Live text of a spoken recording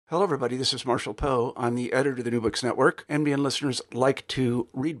Hello, everybody. This is Marshall Poe. I'm the editor of the New Books Network. NBN listeners like to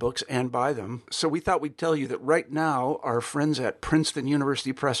read books and buy them. So we thought we'd tell you that right now, our friends at Princeton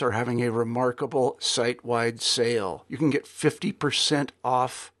University Press are having a remarkable site-wide sale. You can get 50%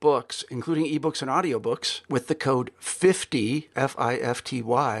 off books, including ebooks and audiobooks, with the code 50,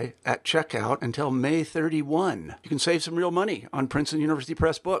 F-I-F-T-Y, at checkout until May 31. You can save some real money on Princeton University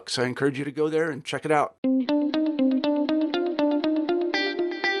Press books. I encourage you to go there and check it out.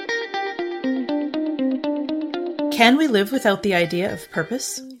 Can we live without the idea of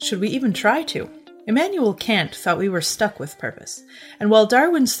purpose? Should we even try to? Immanuel Kant thought we were stuck with purpose, and while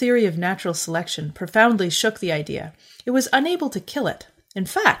Darwin's theory of natural selection profoundly shook the idea, it was unable to kill it. In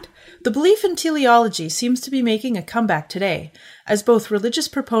fact, the belief in teleology seems to be making a comeback today, as both religious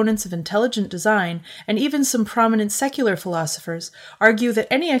proponents of intelligent design and even some prominent secular philosophers argue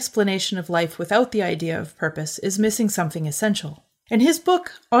that any explanation of life without the idea of purpose is missing something essential. In his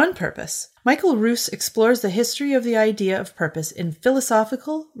book, On Purpose, Michael Ruse explores the history of the idea of purpose in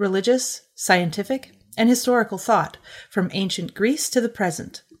philosophical, religious, scientific, and historical thought, from ancient Greece to the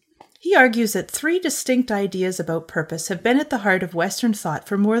present. He argues that three distinct ideas about purpose have been at the heart of Western thought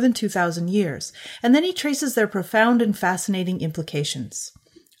for more than 2,000 years, and then he traces their profound and fascinating implications.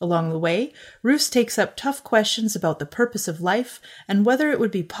 Along the way, Ruse takes up tough questions about the purpose of life and whether it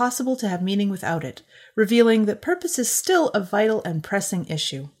would be possible to have meaning without it, revealing that purpose is still a vital and pressing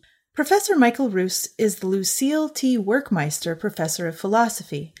issue. Professor Michael Ruse is the Lucille T. Werkmeister Professor of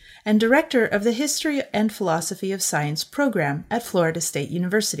Philosophy and Director of the History and Philosophy of Science program at Florida State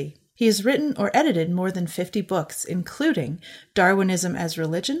University. He has written or edited more than 50 books, including Darwinism as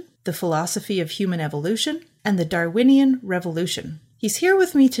Religion, The Philosophy of Human Evolution, and The Darwinian Revolution. He's here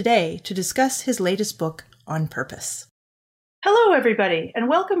with me today to discuss his latest book, On Purpose. Hello, everybody, and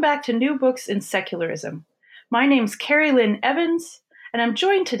welcome back to New Books in Secularism. My name's Carrie Lynn Evans, and I'm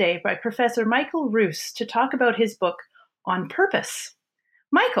joined today by Professor Michael Ruse to talk about his book, On Purpose.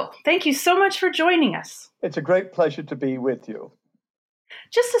 Michael, thank you so much for joining us. It's a great pleasure to be with you.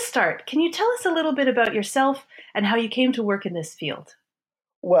 Just to start, can you tell us a little bit about yourself and how you came to work in this field?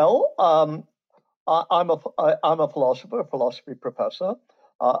 Well, I'm a philosopher, a philosophy professor.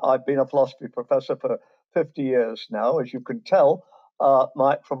 I've been a philosophy professor for 50 years now. As you can tell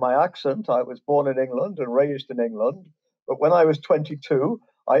from my accent, I was born in England and raised in England. But when I was 22,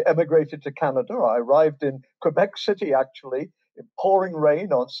 I emigrated to Canada. I arrived in Quebec City, actually, in pouring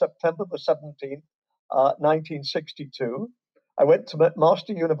rain on September the 17th, 1962. I went to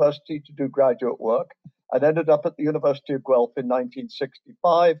McMaster University to do graduate work and ended up at the University of Guelph in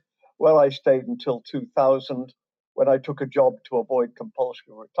 1965, where I stayed until 2000, when I took a job to avoid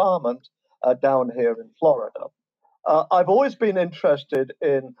compulsory retirement down here in Florida. I've always been interested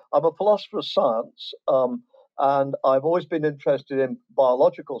I'm a philosopher of science, and I've always been interested in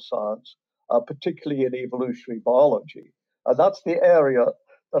biological science, particularly in evolutionary biology. And that's the area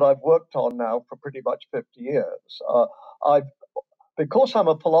that I've worked on now for pretty much 50 years. Because I'm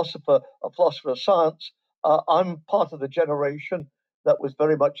a philosopher of science, I'm part of the generation that was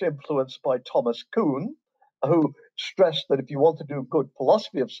very much influenced by Thomas Kuhn, who stressed that if you want to do good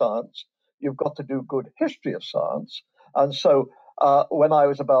philosophy of science, you've got to do good history of science. And so when I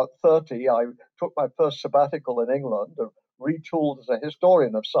was about 30, I took my first sabbatical in England and retooled as a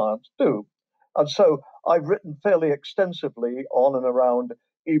historian of science too. And so I've written fairly extensively on and around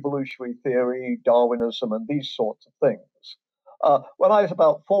evolutionary theory, Darwinism, and these sorts of things. When I was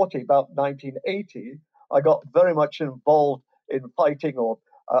about 40, about 1980, I got very much involved in fighting or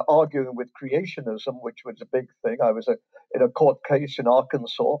arguing with creationism, which was a big thing. I was in a court case in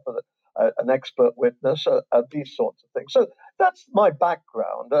Arkansas for an expert witness, and these sorts of things. So that's my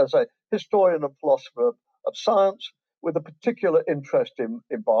background as a historian and philosopher of science, with a particular interest in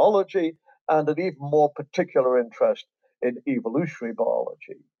biology and an even more particular interest in evolutionary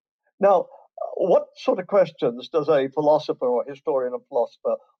biology. Now, what sort of questions does a philosopher or historian of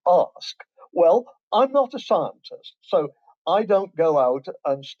philosopher ask? Well, I'm not a scientist, so I don't go out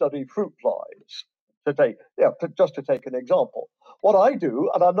and study fruit flies, just to take an example. What I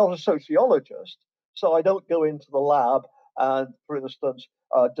do, and I'm not a sociologist, so I don't go into the lab and, for instance,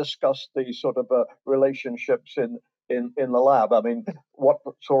 discuss the sort of relationships in the lab. I mean, what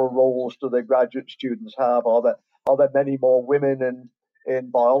sort of roles do the graduate students have? Are there many more women in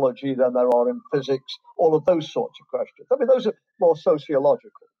biology than there are in physics? All of those sorts of questions. I mean, those are more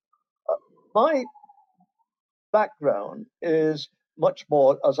sociological. My background is much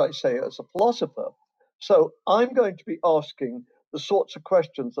more, as I say, as a philosopher. So I'm going to be asking the sorts of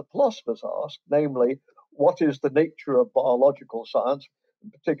questions that philosophers ask, namely, what is the nature of biological science? In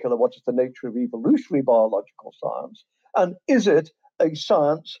particular, what is the nature of evolutionary biological science? And is it a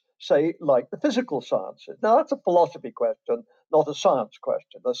science, say, like the physical sciences? Now, that's a philosophy question, not a science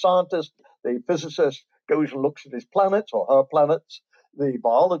question. The scientist, the physicist, goes and looks at his planets or her planets. The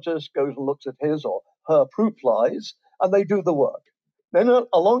biologist goes and looks at his or her fruit flies, and they do the work. Then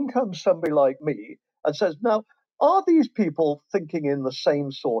along comes somebody like me and says, now, are these people thinking in the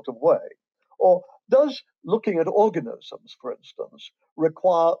same sort of way? Or does looking at organisms, for instance,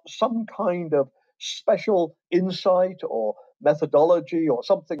 require some kind of special insight or methodology or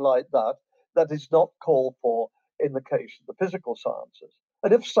something like that that is not called for in the case of the physical sciences?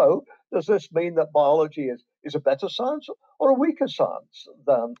 And if so, does this mean that biology is a better science or a weaker science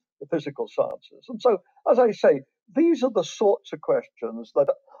than the physical sciences? And so, as I say, these are the sorts of questions that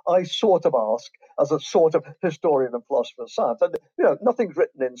I sort of ask as a sort of historian and philosopher of science. And, nothing's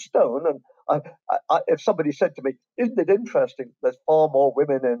written in stone. And if somebody said to me, isn't it interesting there's far more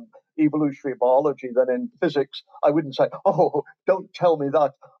women in evolutionary biology than in physics, I wouldn't say, oh, don't tell me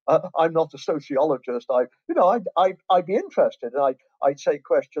that. I'm not a sociologist. I'd be interested. And I'd say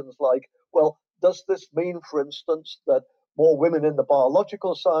questions like, well, does this mean, for instance, that more women in the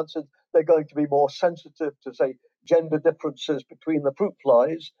biological sciences, they're going to be more sensitive to, say, gender differences between the fruit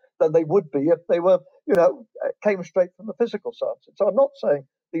flies than they would be if they were, came straight from the physical sciences? So I'm not saying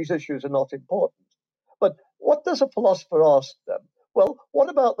these issues are not important. But what does a philosopher ask them? Well, what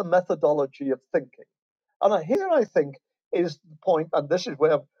about the methodology of thinking? And here I think is the point, and this is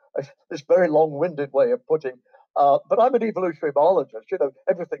where this very long-winded way of putting, but I'm an evolutionary biologist,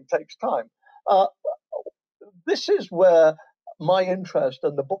 everything takes time. This is where my interest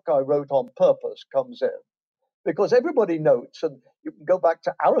in the book I wrote on purpose comes in, because everybody notes, and you can go back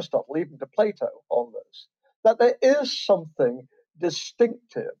to Aristotle, even to Plato on this, that there is something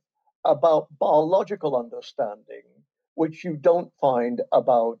distinctive about biological understanding which you don't find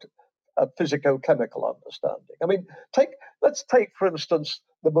about a physico-chemical understanding. I mean, let's take, for instance,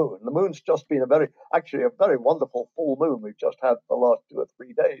 the moon. The moon's just been a very wonderful full moon we've just had the last 2 or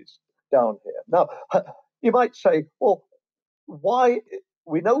 3 days down here. Now, you might say, well, why?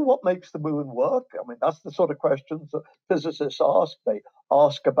 We know what makes the moon work. I mean, that's the sort of questions that physicists ask. They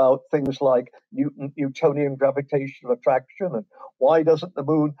ask about things like Newtonian gravitational attraction, and why doesn't the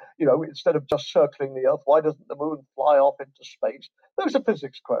moon, instead of just circling the Earth, why doesn't the moon fly off into space? Those are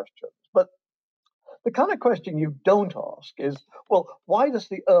physics questions. But the kind of question you don't ask is, well, why does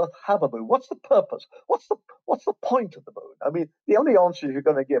the Earth have a moon? What's the purpose? What's the point of the moon? I mean, the only answers you're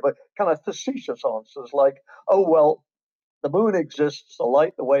going to give are kind of facetious answers like, oh, well, the moon exists to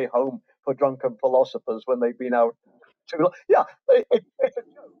light the way home for drunken philosophers when they've been out too long. Yeah, it's a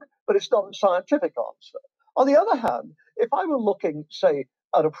joke, but it's not a scientific answer. On the other hand, if I were looking, say,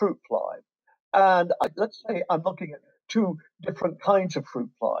 at a fruit fly, and let's say I'm looking at 2 different kinds of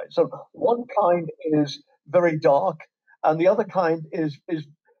fruit flies. So one kind is very dark, and the other kind is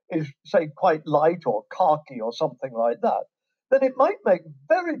say quite light or khaki or something like that. Then it might make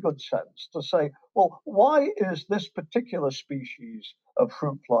very good sense to say, well, why is this particular species of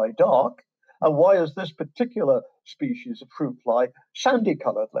fruit fly dark, and why is this particular species of fruit fly sandy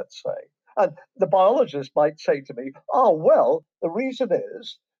colored, let's say? And the biologist might say to me, oh, well, the reason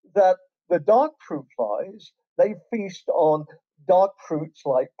is that the dark fruit flies, they feast on dark fruits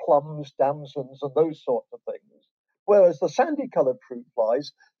like plums, damsons, and those sorts of things. Whereas the sandy colored fruit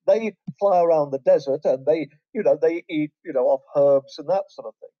flies, they fly around the desert and they eat, off herbs and that sort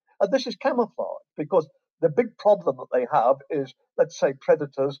of thing. And this is camouflage because the big problem that they have is, let's say,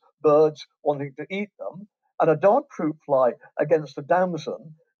 predators, birds wanting to eat them. And a dark fruit fly against a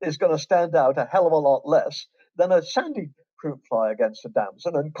damson is going to stand out a hell of a lot less than a sandy fruit fly against a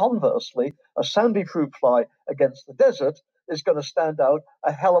damson. And conversely, a sandy fruit fly against the desert is going to stand out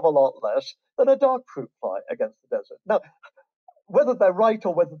a hell of a lot less than a dark fruit fly against the desert. Now, whether they're right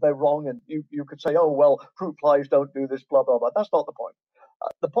or whether they're wrong, and you could say, oh, well, fruit flies don't do this, blah, blah, blah. That's not the point.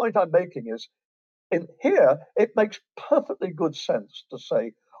 The point I'm making is, in here, it makes perfectly good sense to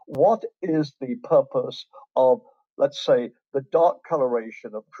say, what is the purpose of, let's say, the dark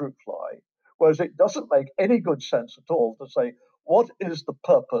coloration of fruit fly? Whereas it doesn't make any good sense at all to say, what is the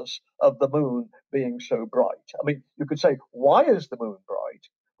purpose of the moon being so bright? I mean, you could say, why is the moon bright?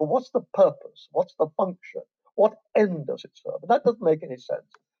 But what's the purpose? What's the function? What end does it serve? And that doesn't make any sense.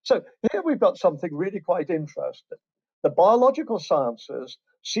 So here we've got something really quite interesting. The biological sciences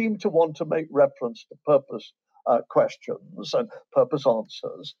seem to want to make reference to purpose questions and purpose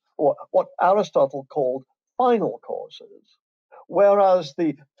answers, or what Aristotle called final causes, whereas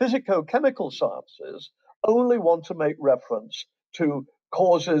the physico-chemical sciences only want to make reference to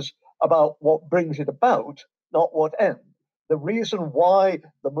causes about what brings it about, not what end. The reason why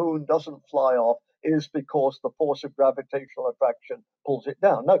the moon doesn't fly off is because the force of gravitational attraction pulls it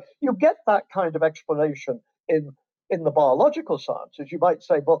down. Now, you get that kind of explanation in the biological sciences. You might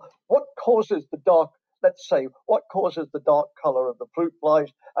say, well, what causes the dark, let's say, what causes the dark color of the fruit flies?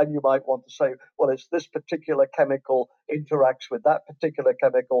 And you might want to say, well, it's this particular chemical interacts with that particular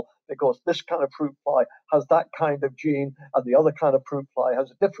chemical because this kind of fruit fly has that kind of gene and the other kind of fruit fly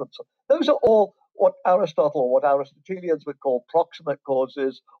has a difference. Those are all what Aristotle or what Aristotelians would call proximate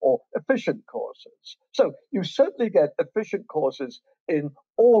causes or efficient causes. So you certainly get efficient causes in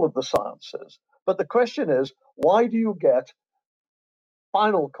all of the sciences. But the question is, why do you get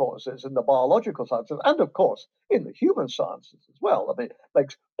final causes in the biological sciences and, of course, in the human sciences as well? I mean, it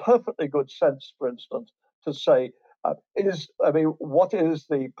makes perfectly good sense, for instance, to say, what is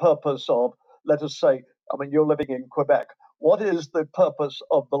the purpose of, let us say, I mean, you're living in Quebec. What is the purpose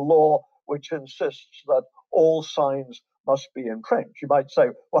of the law which insists that all signs must be in French? You might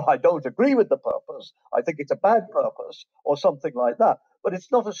say, well, I don't agree with the purpose. I think it's a bad purpose or something like that. But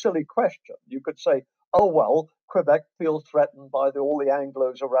it's not a silly question. You could say, oh, well, Quebec feels threatened by all the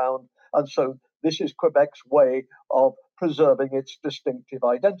Anglos around. And so this is Quebec's way of preserving its distinctive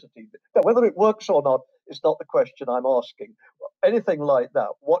identity. Now, whether it works or not is not the question I'm asking. Anything like that.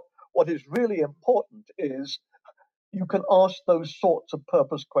 What is really important is you can ask those sorts of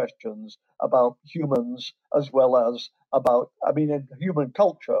purpose questions about humans as well as in human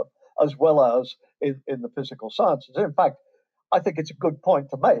culture as well as in the physical sciences. In fact, I think it's a good point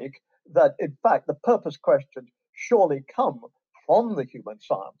to make that, in fact, the purpose questions surely come from the human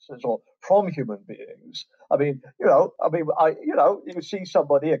sciences or from human beings. You see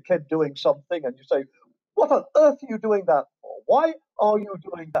somebody, a kid doing something, and you say, what on earth are you doing that for? Why are you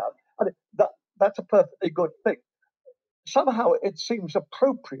doing that? And that's a perfectly good thing. Somehow it seems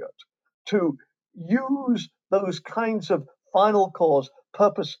appropriate to use those kinds of final cause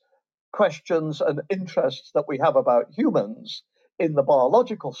purpose questions and interests that we have about humans in the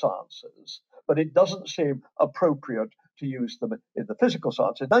biological sciences, but it doesn't seem appropriate to use them in the physical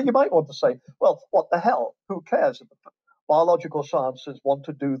sciences. Now, you might want to say, well, what the hell? Who cares if the biological sciences want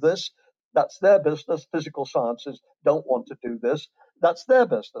to do this? That's their business. Physical sciences don't want to do this. That's their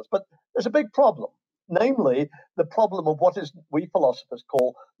business. But there's a big problem. Namely, the problem of what we philosophers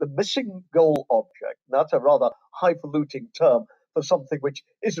call the missing goal object. And that's a rather highfalutin term for something which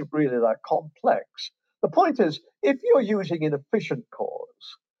isn't really that complex. The point is, if you're using an efficient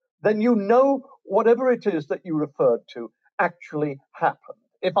cause, then you know whatever it is that you referred to actually happened.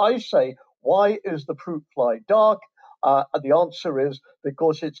 If I say, why is the fruit fly dark? And the answer is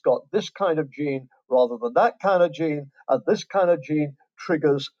because it's got this kind of gene rather than that kind of gene, and this kind of gene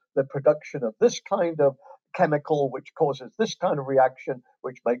triggers the production of this kind of chemical, which causes this kind of reaction,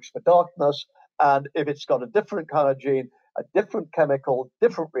 which makes for darkness. And if it's got a different kind of gene, a different chemical,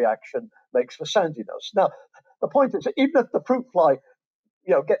 different reaction makes for sandiness. Now, the point is, even if the fruit fly,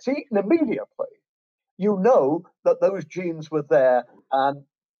 gets eaten immediately, you know that those genes were there, and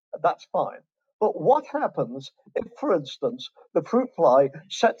that's fine. But what happens if, for instance, the fruit fly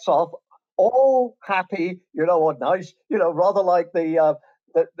sets off all happy, or nice, rather like the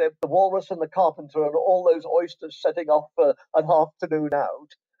walrus and the carpenter and all those oysters setting off for an afternoon out.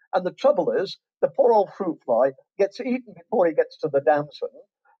 And the trouble is, the poor old fruit fly gets eaten before he gets to the damson,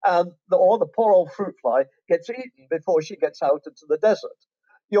 or the poor old fruit fly gets eaten before she gets out into the desert.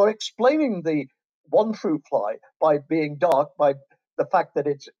 You're explaining the one fruit fly by being dark, by the fact that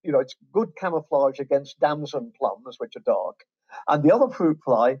it's good camouflage against damson plums, which are dark, and the other fruit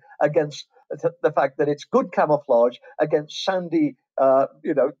fly against the fact that it's good camouflage against sandy,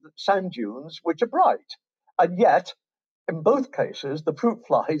 sand dunes, which are bright. And yet, in both cases, the fruit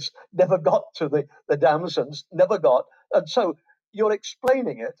flies never got to the damsons, never got. And so you're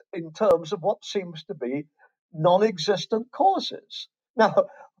explaining it in terms of what seems to be non-existent causes. Now,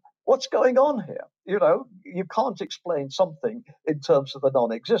 what's going on here? You can't explain something in terms of the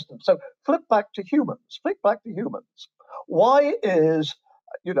non-existent. So flip back to humans. Why is,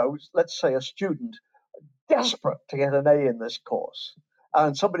 let's say a student desperate to get an A in this course?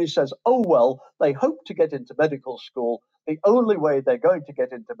 And somebody says, oh, well, they hope to get into medical school. The only way they're going to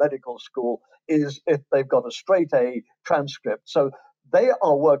get into medical school is if they've got a straight A transcript. So they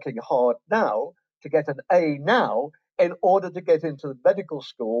are working hard now to get an A now in order to get into the medical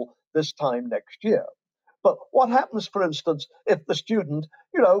school this time next year. But what happens, for instance, if the student,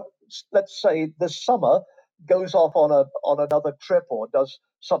 let's say this summer goes off on another trip or does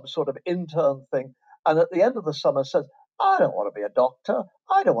some sort of intern thing, and at the end of the summer says, I don't want to be a doctor.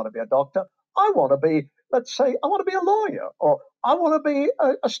 I want to be, let's say, I want to be a lawyer, or I want to be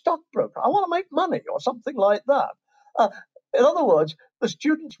a stockbroker. I want to make money, or something like that. In other words, the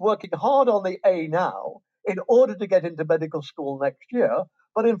student's working hard on the A now in order to get into medical school next year,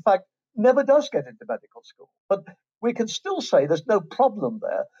 but in fact never does get into medical school. But we can still say there's no problem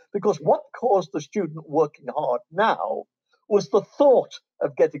there because what caused the student working hard now was the thought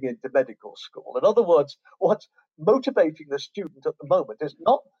of getting into medical school. In other words, what's motivating the student at the moment is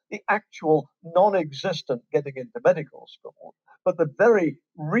not the actual non existent getting into medical school, but the very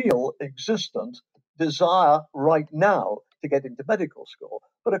real existent desire right now to get into medical school.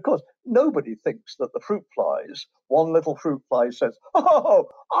 But of course, nobody thinks that the fruit flies, one little fruit fly says, oh,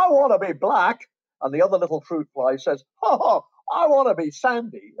 I want to be black. And the other little fruit fly says, oh, I want to be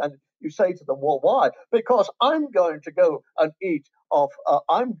sandy. And you say to them, well, why? Because I'm going to go and eat off,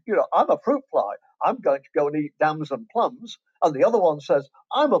 I'm a fruit fly. I'm going to go and eat dams and plums. And the other one says,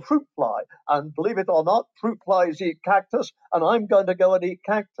 I'm a fruit fly. And believe it or not, fruit flies eat cactus, and I'm going to go and eat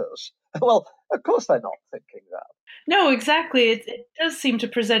cactus. Well, of course they're not thinking that. No, exactly. It does seem to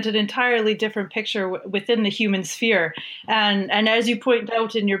present an entirely different picture within the human sphere, and as you point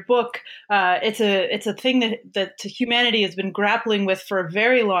out in your book, it's a thing that humanity has been grappling with for a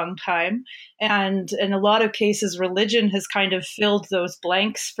very long time, and in a lot of cases, religion has kind of filled those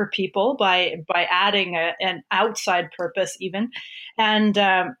blanks for people by adding an outside purpose, even, and.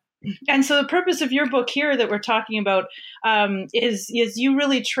 And so the purpose of your book here that we're talking about is you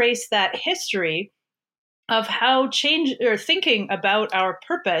really trace that history of how change or thinking about our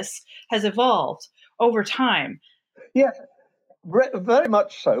purpose has evolved over time. Yes, very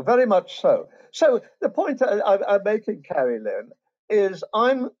much so, very much so. So the point I'm making, Carrie Lynn, is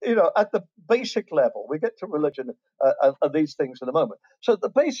at the basic level, we get to religion and these things in a moment. So at the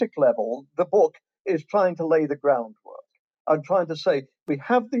basic level, the book is trying to lay the groundwork. I'm trying to say we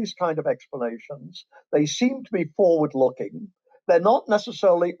have these kind of explanations. They seem to be forward looking. They're not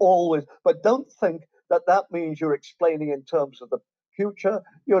necessarily always, but don't think that that means you're explaining in terms of the future.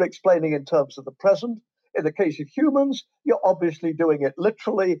 You're explaining in terms of the present. In the case of humans, you're obviously doing it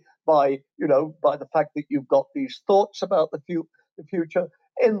literally by the fact that you've got these thoughts about the future.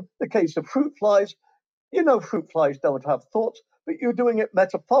 In the case of fruit flies, fruit flies don't have thoughts, but you're doing it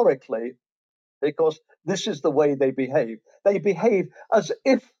metaphorically because this is the way they behave. They behave as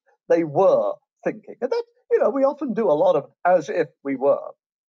if they were thinking. And that, we often do a lot of as if we were.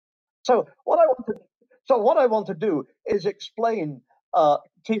 So what I want to do is explain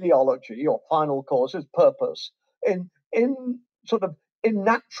teleology or final causes, purpose, in sort of in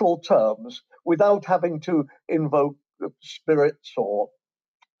natural terms, without having to invoke spirits or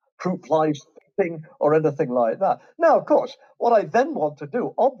fruit flies thing or anything like that. Now, of course, what I then want to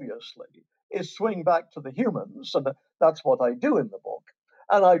do, obviously, is swing back to the humans, and that's what I do in the book.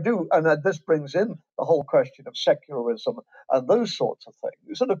 And this brings in the whole question of secularism and those sorts of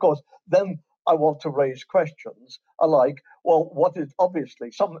things. And of course, then I want to raise questions like, well, what is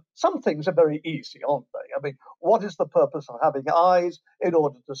obviously some things are very easy, aren't they? I mean, what is the purpose of having eyes in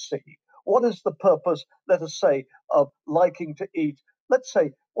order to see? What is the purpose, let us say, of liking to eat? Let's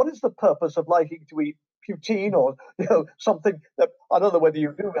say, what is the purpose of liking to eat poutine or something that I don't know whether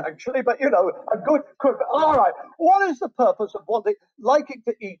you do actually, but a good cook. All right, what is the purpose of liking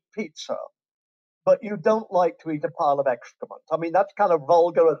to eat pizza, but you don't like to eat a pile of excrement? I mean, that's kind of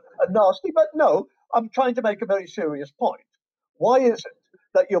vulgar and nasty, but no, I'm trying to make a very serious point. Why is it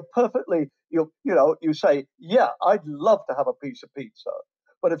that you say, yeah, I'd love to have a piece of pizza,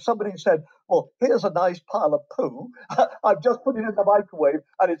 but if somebody said, well, here's a nice pile of poo, I've just put it in the microwave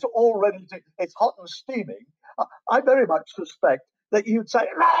and it's hot and steaming, I very much suspect that you'd say,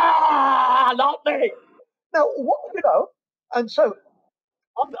 ah, not me. Now, and so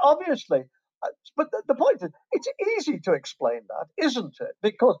obviously, but the point is, it's easy to explain that, isn't it?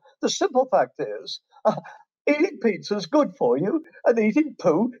 Because the simple fact is, eating pizza is good for you, and eating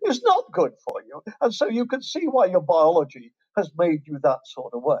poo is not good for you. And so you can see why your biology has made you that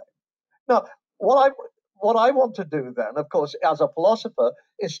sort of way. Now, what I want to do then, of course, as a philosopher,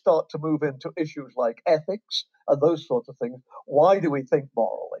 is start to move into issues like ethics and those sorts of things. Why do we think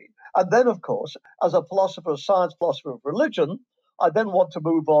morally? And then, of course, as a philosopher of science, philosopher of religion, I then want to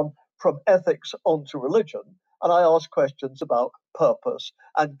move on from ethics onto religion. And I ask questions about purpose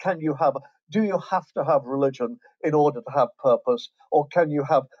and do you have to have religion in order to have purpose, or can you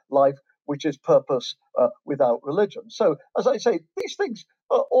have life which is purpose without religion? So, as I say, these things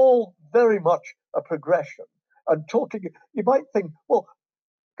are all very much a progression. And you might think, well,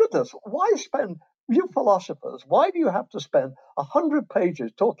 goodness, you philosophers, why do you have to spend 100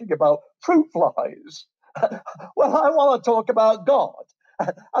 pages talking about fruit flies? Well, I want to talk about God.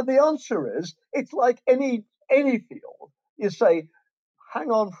 And the answer is, it's like any field. You say,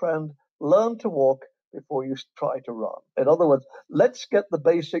 hang on, friend, learn to walk before you try to run. In other words, let's get the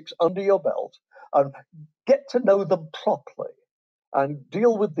basics under your belt and get to know them properly and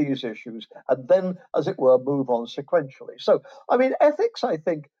deal with these issues, and then, as it were, move on sequentially. So, I mean, ethics, I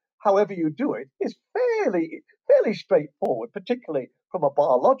think, however you do it, is fairly straightforward, particularly from a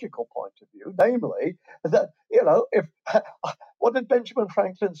biological point of view. Namely, that if what did Benjamin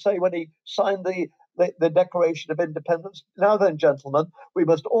Franklin say when he signed the Declaration of Independence? Now then, gentlemen, we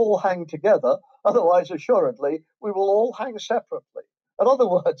must all hang together, otherwise, assuredly, we will all hang separately. In other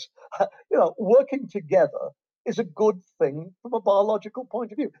words, working together is a good thing from a biological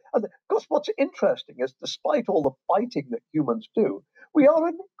point of view. And of course, what's interesting is, despite all the fighting that humans do, we are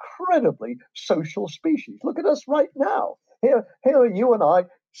an incredibly social species. Look at us right now. Here are you and I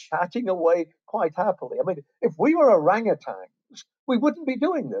chatting away quite happily. I mean, if we were orangutans, we wouldn't be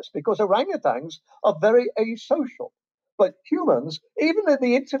doing this because orangutans are very asocial. But humans, even in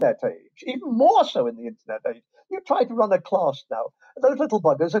the internet age, even more so in the internet age, you try to run a class now, those little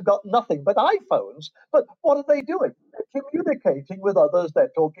buggers have got nothing but iPhones. But what are they doing? They're communicating with others.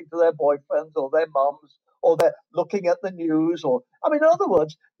 They're talking to their boyfriends or their mums, or they're looking at the news. Or, I mean, in other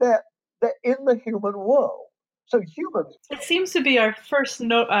words, they're in the human world. So humans. It seems to be our first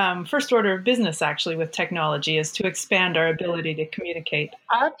order of business, actually, with technology, is to expand our ability to communicate.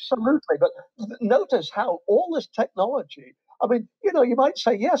 Absolutely. But notice how all this technology, I mean, you might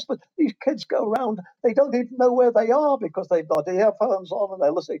say, yes, but these kids go around, they don't even know where they are because they've got earphones on and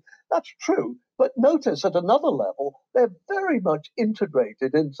they're listening. That's true. But notice at another level, they're very much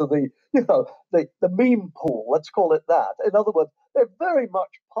integrated into the meme pool, let's call it that. In other words, they're very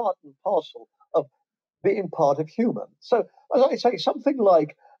much part and parcel of being part of human. So, as I say, something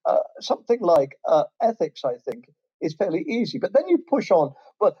like ethics, I think, is fairly easy. But then you push on,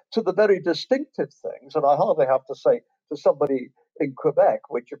 but to the very distinctive things, and I hardly have to say to somebody in Quebec,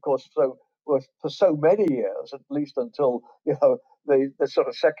 which of course was for so many years, at least until the sort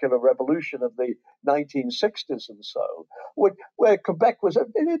of secular revolution of the 1960s and so, where Quebec was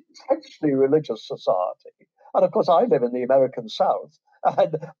an intensely religious society. And of course, I live in the American South,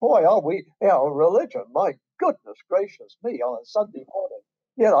 and boy, are we, religion, my goodness gracious me, on a Sunday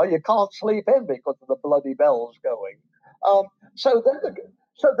morning, you can't sleep in because of the bloody bells going. Um, so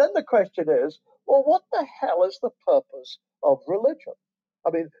then the question is, well, what the hell is the purpose of religion?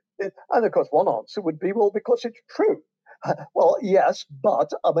 I mean, and of course, one answer would be, well, because it's true. Well, yes,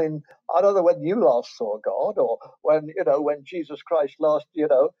 but I mean, I don't know when you last saw God, or when Jesus Christ last,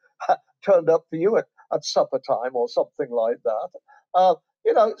 turned up for you at supper time or something like that.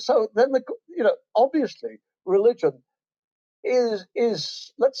 So then obviously religion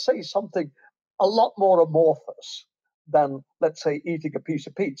is let's say something a lot more amorphous than, let's say, eating a piece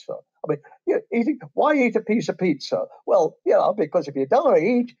of pizza. I mean, why eat a piece of pizza? Well, because if you don't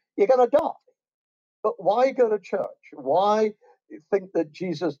eat, you're going to die. But why go to church? Why think that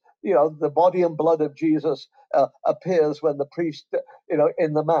Jesus, the body and blood of Jesus appears when the priest,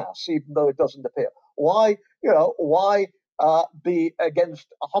 in the mass, even though it doesn't appear? Why be against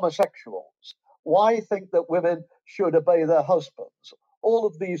homosexuals? Why think that women should obey their husbands? All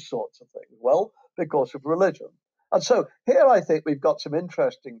of these sorts of things. Well, because of religion. And so here I think we've got some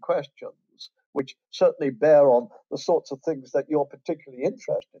interesting questions, which certainly bear on the sorts of things that you're particularly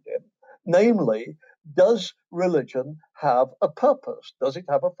interested in. Namely, does religion have a purpose? Does it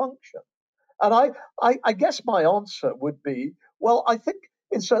have a function? And I guess my answer would be, well, I think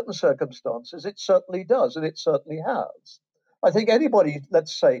in certain circumstances it certainly does, and it certainly has. I think anybody,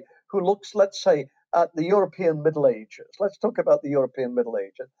 let's say, who looks, let's say, at the European Middle Ages, let's talk about the European Middle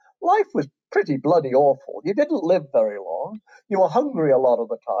Ages, life was pretty bloody awful. You didn't live very long. You were hungry a lot of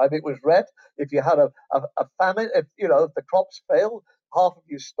the time. It was red. If you had a famine, if the crops failed, half of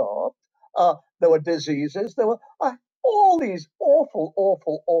you starved. There were diseases. There were all these awful,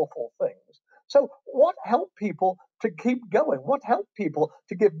 awful, awful things. So what helped people to keep going? What helped people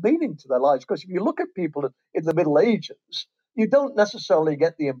to give meaning to their lives? Because if you look at people in the Middle Ages, you don't necessarily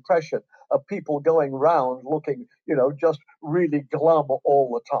get the impression of people going round looking, just really glum all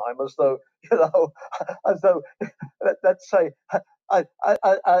the time, as though, let's say, as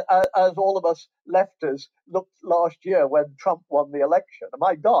all of us lefters looked last year when Trump won the election.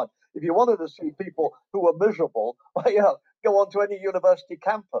 My God, if you wanted to see people who were miserable, go on to any university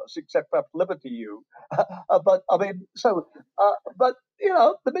campus, except perhaps Liberty U. But I mean,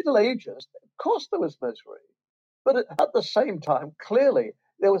 the Middle Ages, of course, there was misery, but at the same time, clearly,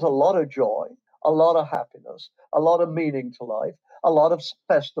 there was a lot of joy, a lot of happiness, a lot of meaning to life, a lot of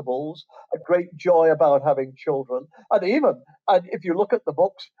festivals, a great joy about having children, and if you look at the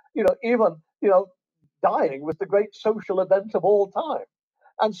books, even dying was the great social event of all time.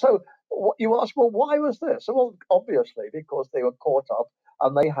 And so You ask, well, why was this? Well, obviously, because they were caught up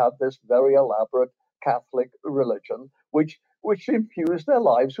and they had this very elaborate Catholic religion, which infused their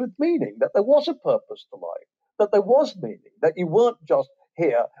lives with meaning, that there was a purpose to life, that there was meaning, that you weren't just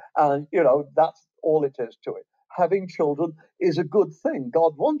here and, that's all it is to it. Having children is a good thing.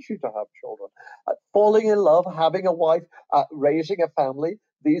 God wants you to have children. Falling in love, having a wife, raising a family,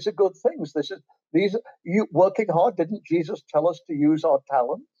 these are good things. These you working hard. Didn't Jesus tell us to use our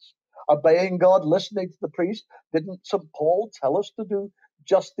talents? Obeying God, listening to the priest. Didn't St. Paul tell us to do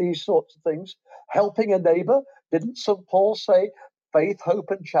just these sorts of things? Helping a neighbor. Didn't St. Paul say faith,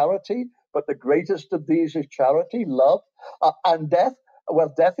 hope, and charity? But the greatest of these is charity, love, and death.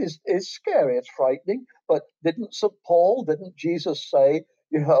 Well, death is scary, it's frightening. But didn't Jesus say,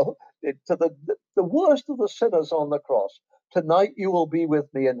 to the worst of the sinners on the cross, tonight you will be with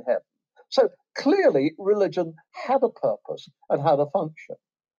me in heaven? So clearly, religion had a purpose and had a function.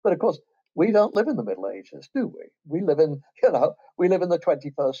 But of course, we don't live in the Middle Ages, do we? We live in the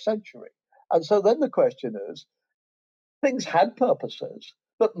 21st century. And so then the question is, things had purposes,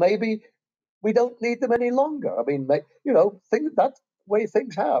 but maybe we don't need them any longer. I mean, that's the way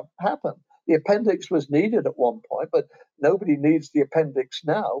things have happened. The appendix was needed at one point, but nobody needs the appendix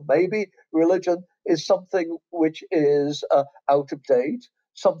now. Maybe religion is something which is out of date,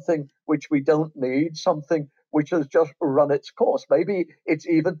 something which we don't need, something which has just run its course. Maybe it's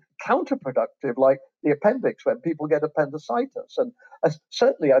even counterproductive, like the appendix when people get appendicitis. And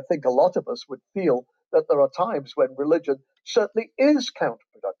certainly, I think a lot of us would feel that there are times when religion certainly is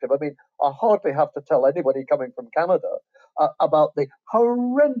counterproductive. I mean, I hardly have to tell anybody coming from Canada about the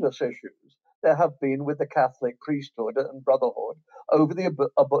horrendous issues there have been with the Catholic priesthood and brotherhood over the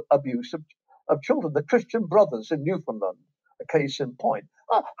abuse of children. The Christian Brothers in Newfoundland, a case in point,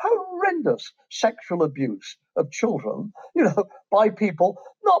 horrendous sexual abuse of children, by people,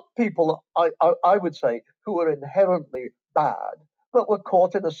 not people, I would say, who are inherently bad, but were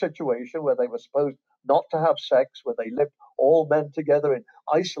caught in a situation where they were supposed not to have sex, where they lived all men together in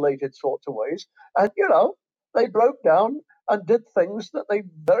isolated sorts of ways. And, they broke down and did things that they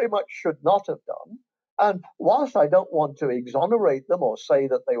very much should not have done. And whilst I don't want to exonerate them or say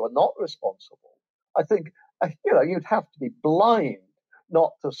that they were not responsible, I think, you'd have to be blind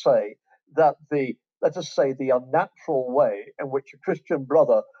not to say that let us say, the unnatural way in which a Christian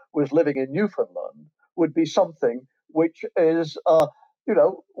brother was living in Newfoundland would be something which is,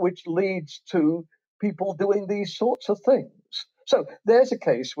 which leads to people doing these sorts of things. So there's a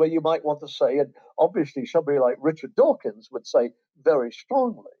case where you might want to say, and obviously somebody like Richard Dawkins would say very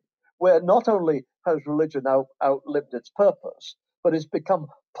strongly, where not only has religion outlived its purpose, but it's become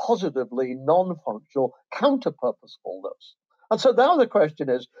positively non-functional counter-purposefulness. And so now the question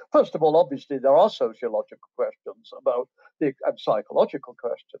is, first of all, obviously there are sociological questions about and psychological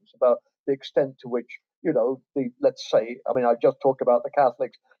questions about the extent to which, let's say, I mean, I just talk about the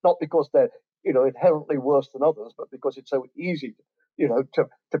Catholics, not because they're, inherently worse than others, but because it's so easy,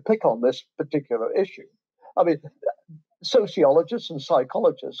 to pick on this particular issue. I mean, sociologists and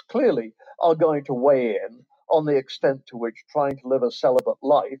psychologists clearly are going to weigh in on the extent to which trying to live a celibate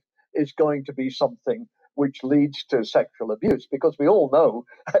life is going to be something which leads to sexual abuse. Because we all know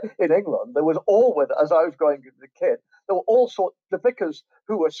in England, there was always, as I was growing as a kid, there were all sorts, the vicars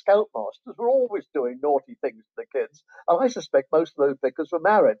who were scoutmasters were always doing naughty things to the kids. And I suspect most of those vicars were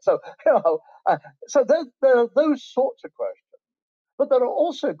married. So, so there are those sorts of questions. But there are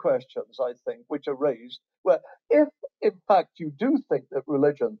also questions, I think, which are raised where if, in fact, you do think that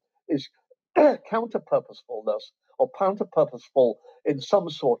religion is counter-purposefulness or counter-purposeful in some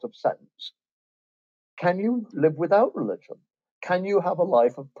sort of sense, can you live without religion? Can you have a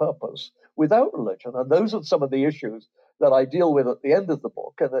life of purpose without religion? And those are some of the issues that I deal with at the end of the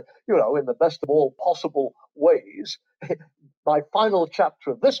book. And, in the best of all possible ways, my final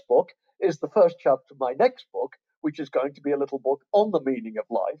chapter of this book is the first chapter of my next book, which is going to be a little book on the meaning of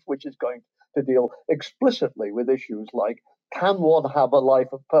life, which is going to deal explicitly with issues like, can one have a life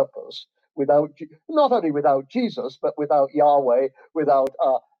of purpose without, not only without Jesus, but without Yahweh, without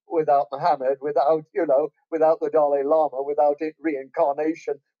Muhammad, without the Dalai Lama, without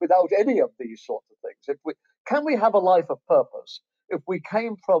reincarnation, without any of these sorts of things. Can we have a life of purpose if we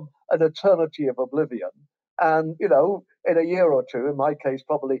came from an eternity of oblivion and, in a year or two, in my case,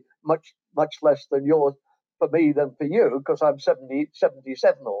 probably much, much less than yours for me than for you, because I'm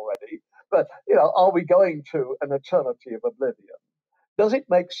 77 already. But, are we going to an eternity of oblivion? Does it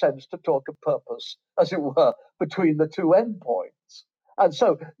make sense to talk of purpose, as it were, between the two endpoints? And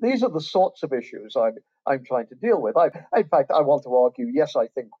so these are the sorts of issues I'm trying to deal with. In fact, I want to argue, yes, I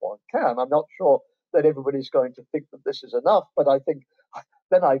think one can. I'm not sure that everybody's going to think that this is enough, but I think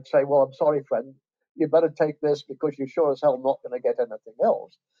then I'd say, well, I'm sorry, friend, you better take this because you're sure as hell not going to get anything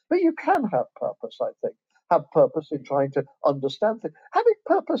else. But you can have purpose, I think. Have purpose in trying to understand things. Having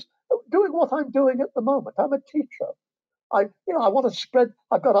purpose, doing what I'm doing at the moment. I'm a teacher. I want to spread.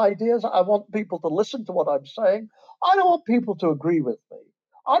 I've got ideas. I want people to listen to what I'm saying. I don't want people to agree with me.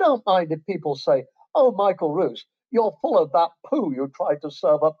 I don't mind if people say, "Oh, Michael Ruse, you're full of that poo you tried to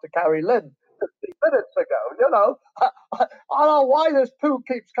serve up to Carrie Lynn 50 minutes ago." I don't know why this poo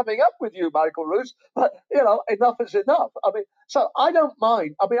keeps coming up with you, Michael Ruse, but enough is enough. I mean, so I don't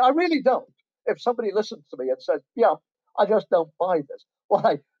mind. I mean, I really don't. If somebody listens to me and says, "Yeah, I just don't buy this," what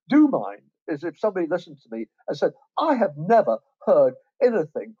I do mind is if somebody listens to me and said, "I have never heard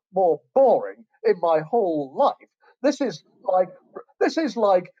anything more boring in my whole life. This is like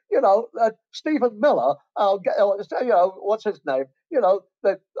Stephen Miller, what's his name,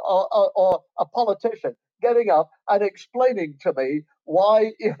 or a politician getting up and explaining to me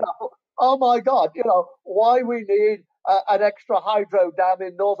why, oh my God, why we need an extra hydro dam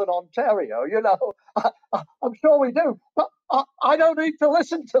in Northern Ontario. I'm sure we do, but I don't need to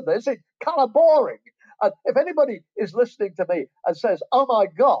listen to this. It's kind of boring. And if anybody is listening to me and says, "Oh my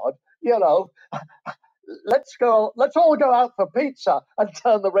God, let's all go out for pizza and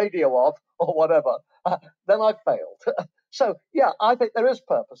turn the radio off or whatever," then I failed. So yeah, I think there is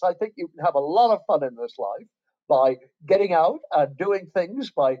purpose. I think you can have a lot of fun in this life by getting out and doing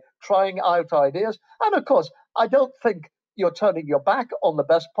things, by trying out ideas. And of course, I don't think you're turning your back on the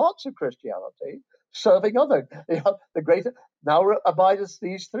best parts of Christianity, serving others. The greatest now abideth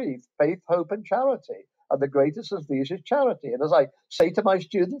these three: faith, hope, and charity. And the greatest of these is charity. And as I say to my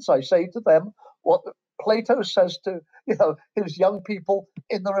students, I say to them what Plato says to his young people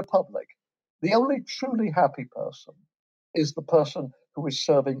in the Republic: the only truly happy person is the person who is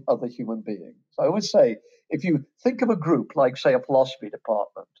serving other human beings. I always say, if you think of a group like, say, a philosophy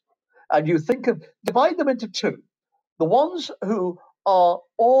department, and you divide them into two: the ones who are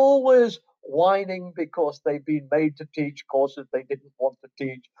always whining because they've been made to teach courses they didn't want to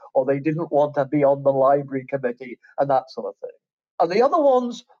teach, or they didn't want to be on the library committee, and that sort of thing. And the other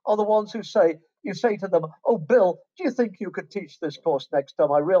ones are the ones who you say to them, "Oh, Bill, do you think you could teach this course next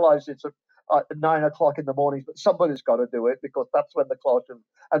time? I realize it's at 9 o'clock in the morning, but somebody's got to do it because that's when the classroom."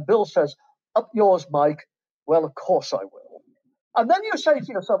 And Bill says, "Up yours, Mike." "Well, of course I will." And then you say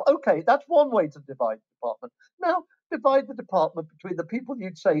to yourself, "Okay, that's one way to divide the department. Now, divide the department between the people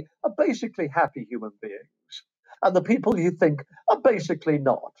you'd say are basically happy human beings and the people you think are basically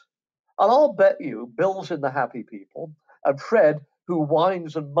not." And I'll bet you Bill's in the happy people, and Fred, who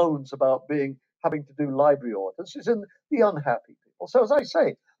whines and moans about having to do library orders, is in the unhappy people. So as I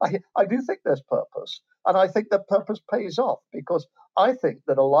say, I do think there's purpose, and I think that purpose pays off, because I think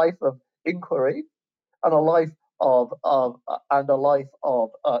that a life of inquiry and a life of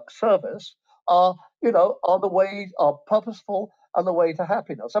service are the way, are purposeful, and the way to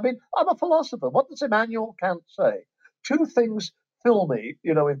happiness. I mean, I'm a philosopher. What does Immanuel Kant say? Two things fill me,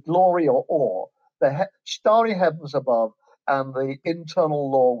 with glory or awe: the starry heavens above and the internal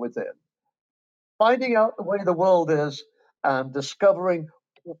law within. Finding out the way the world is and discovering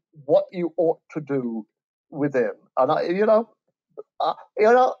what you ought to do within. And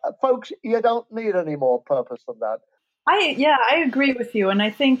folks, you don't need any more purpose than that. I agree with you, and I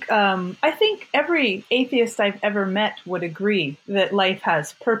think every atheist I've ever met would agree that life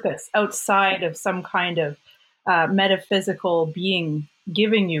has purpose outside of some kind of metaphysical being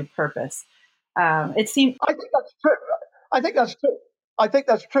giving you purpose. It seems. I think that's true. I think that's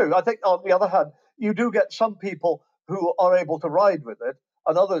true. I think, on the other hand, you do get some people who are able to ride with it,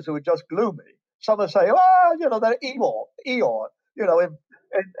 and others who are just gloomy. Some are saying, "Oh, they're Eeyore,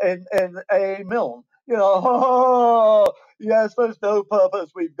 in A. Milne. Oh, yes, there's no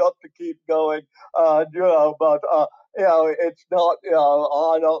purpose. We've got to keep going. But it's not.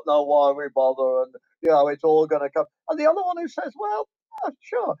 I don't know why we bother, and it's all going to come." And the other one who says, "Well,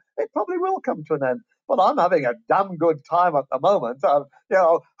 sure, it probably will come to an end, but I'm having a damn good time at the moment. I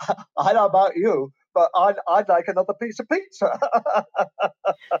don't know about you, but I'd like another piece of pizza."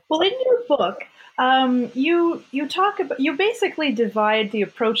 Well, in your book, you basically divide the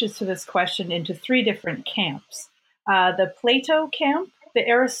approaches to this question into three different camps: the Plato camp, the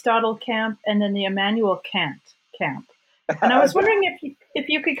Aristotle camp, and then the Immanuel Kant camp. And I was wondering if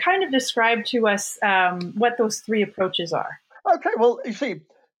you could kind of describe to us what those three approaches are. Okay, well, you see,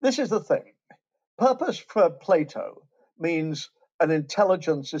 this is the thing. Purpose for Plato means an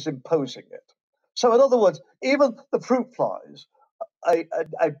intelligence is imposing it. So, in other words, even the fruit flies, a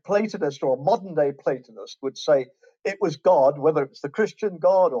Platonist or a modern day Platonist would say it was God, whether it's the Christian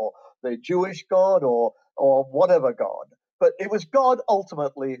God or the Jewish God or whatever God, But it was God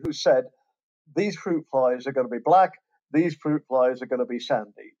ultimately who said, these fruit flies are going to be black, these fruit flies are going to be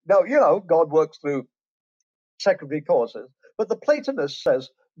sandy. Now, God works through secondary causes, but the Platonist says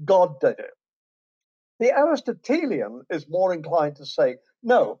God did it. The Aristotelian is more inclined to say,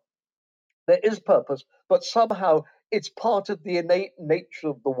 no, there is purpose, but somehow it's part of the innate nature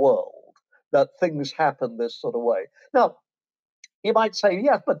of the world that things happen this sort of way. Now, you might say,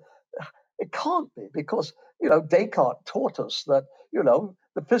 yes, but it can't be because, Descartes taught us that,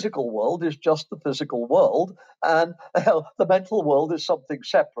 the physical world is just the physical world and the mental world is something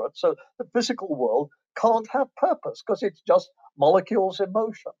separate. So the physical world can't have purpose because it's just molecules in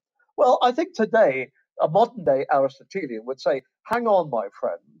motion. Well, I think today, a modern day Aristotelian would say, hang on, my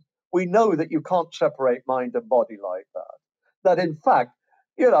friend, we know that you can't separate mind and body like that. That in fact,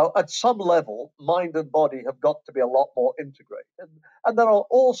 at some level, mind and body have got to be a lot more integrated. And there are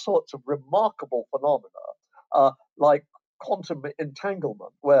all sorts of remarkable phenomena, like quantum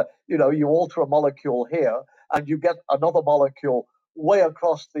entanglement, where, you alter a molecule here and you get another molecule way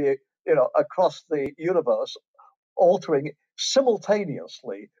across the universe, altering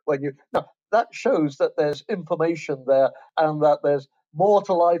simultaneously now that shows that there's information there and that there's more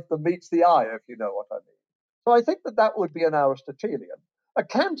to life than meets the eye, if you know what I mean. So I think that would be an Aristotelian. A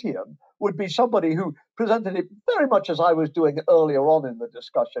Kantian would be somebody who presented it very much as I was doing earlier on in the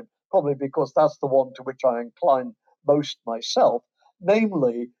discussion, probably because that's the one to which I incline most myself,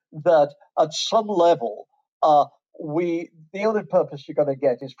 namely that at some level, the only purpose you're going to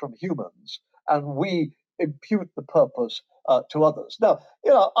get is from humans, and we impute the purpose to others. Now,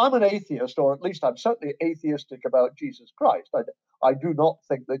 I'm an atheist, or at least I'm certainly atheistic about Jesus Christ. I do not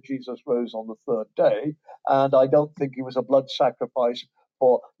think that Jesus rose on the third day, and I don't think he was a blood sacrifice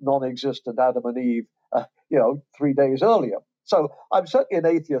for non-existent Adam and Eve, 3 days earlier. So I'm certainly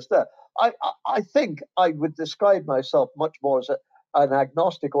an atheist there. I think I would describe myself much more as an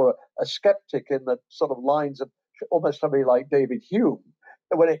agnostic or a skeptic in the sort of lines of almost somebody like David Hume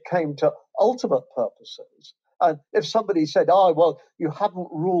when it came to ultimate purposes. And if somebody said, oh, well, you haven't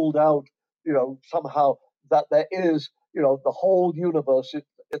ruled out, somehow that there is, the whole universe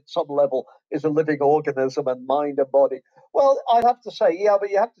at some level is a living organism and mind and body. Well, I'd have to say, yeah, but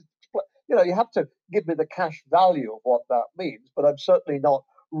you have to give me the cash value of what that means. But I'm certainly not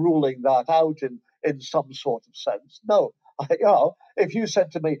ruling that out in some sort of sense. No, if you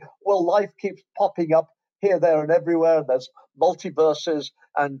said to me, well, life keeps popping up here, there, and everywhere, and there's multiverses,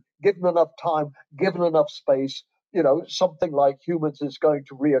 and given enough time, given enough space, something like humans is going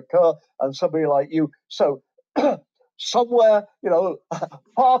to reoccur, and somebody like you. So somewhere,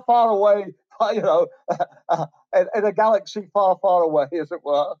 far, far away, in a galaxy far, far away, as it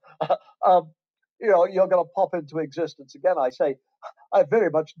were, you're going to pop into existence again. I say, I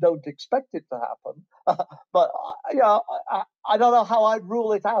very much don't expect it to happen, but I don't know how I'd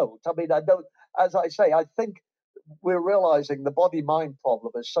rule it out. I mean, I don't. As I say, I think we're realizing the body-mind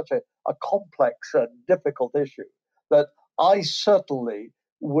problem is such a complex and difficult issue that I certainly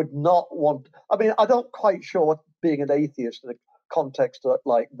would not want. I mean, I'm not quite sure what being an atheist in a context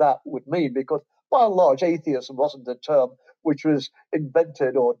like that would mean, because by and large, atheism wasn't a term which was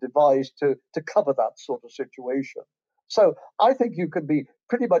invented or devised to cover that sort of situation. So I think you can be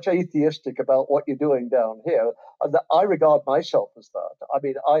pretty much atheistic about what you're doing down here, and I regard myself as that. I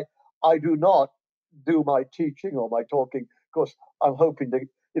mean, I do not do my teaching or my talking because I'm hoping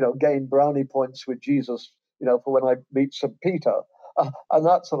to, gain brownie points with Jesus, for when I meet St. Peter and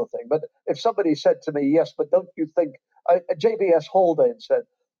that sort of thing. But if somebody said to me, yes, but don't you think, JBS Haldane said,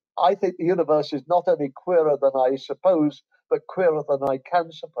 I think the universe is not only queerer than I suppose, but queerer than I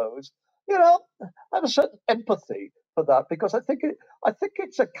can suppose. I have a certain empathy for that because I think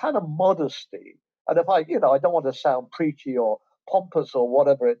it's a kind of modesty. And if I don't want to sound preachy or pompous or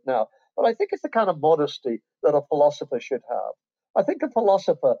whatever it now, but I think it's the kind of modesty that a philosopher should have. I think a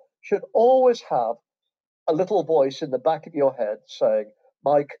philosopher should always have a little voice in the back of your head saying,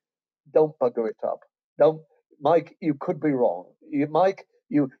 Mike, don't bugger it up. Don't, Mike, you could be wrong. Mike,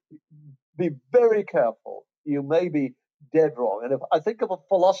 you be very careful. You may be dead wrong. And if I think of a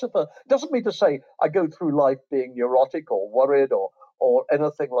philosopher, it doesn't mean to say I go through life being neurotic or worried or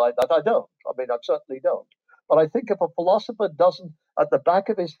anything like that. I don't. I mean, I certainly don't. But I think if a philosopher doesn't, at the back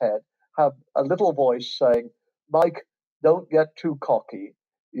of his head, have a little voice saying, Mike, don't get too cocky.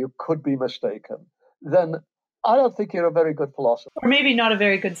 You could be mistaken. Then I don't think you're a very good philosopher. Or maybe not a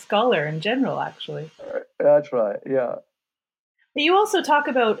very good scholar in general, actually. That's right. Yeah. You also talk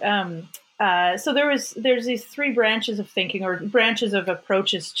about so there's these three branches of thinking or branches of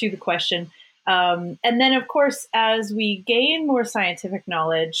approaches to the question, and then of course as we gain more scientific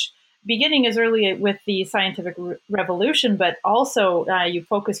knowledge, beginning as early with the scientific revolution, but also you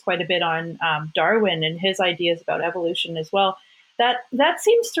focus quite a bit on Darwin and his ideas about evolution as well. That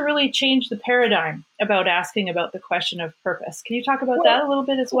seems to really change the paradigm about asking about the question of purpose. Can you talk about that a little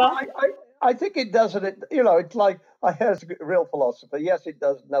bit as well? I think it does, and it's like I here's a real philosopher. Yes, it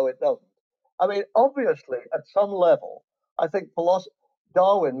does. No, it doesn't. I mean, obviously, at some level, I think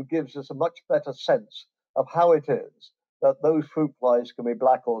Darwin gives us a much better sense of how it is that those fruit flies can be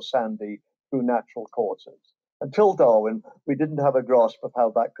black or sandy through natural causes. Until Darwin, we didn't have a grasp of how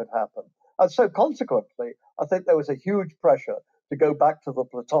that could happen. And so, consequently, I think there was a huge pressure to go back to the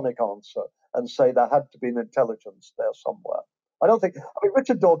Platonic answer and say there had to be an intelligence there somewhere. I don't think, I mean,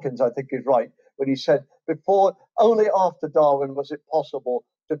 Richard Dawkins, I think, is right when he said before, only after Darwin was it possible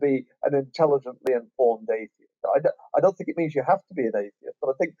to be an intelligently informed atheist. I don't think it means you have to be an atheist, but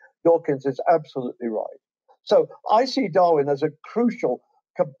I think Dawkins is absolutely right. So I see Darwin as a crucial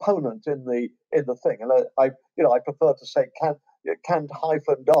component in the thing, and I prefer to say Kant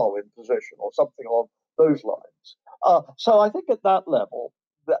hyphen Darwin position or something along those lines. So I think at that level,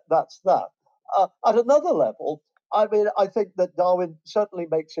 that's that. At another level, I mean, I think that Darwin certainly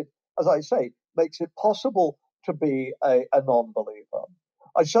makes it, as I say, makes it possible to be a non-believer.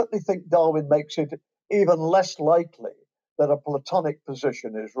 I certainly think Darwin makes it even less likely that a Platonic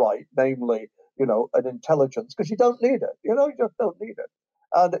position is right, namely, an intelligence, because you don't need it. You just don't need it.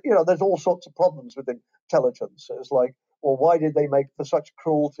 And, there's all sorts of problems with intelligences, like, well, why did they make for such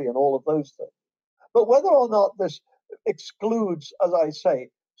cruelty and all of those things? But whether or not this excludes, as I say,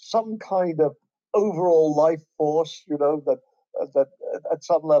 some kind of overall life force, that at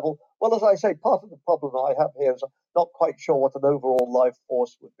some level. Well, as I say, part of the problem I have here is I'm not quite sure what an overall life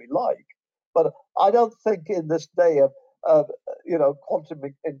force would be like. But I don't think in this day of quantum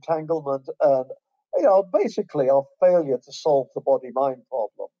entanglement and basically our failure to solve the body-mind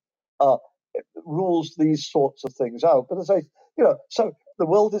problem it rules these sorts of things out. But as I, so the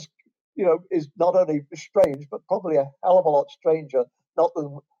world is not only strange, but probably a hell of a lot stranger, not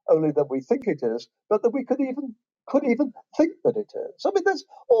only that we think it is, but that we could even think that it is. I mean, there's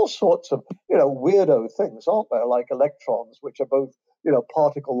all sorts of weirdo things, aren't there? Like electrons, which are both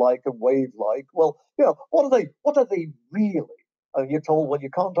particle-like and wave-like. Well, what are they really? And you're told, well, you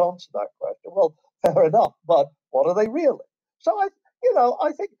can't answer that question. Well, fair enough, but what are they really? So I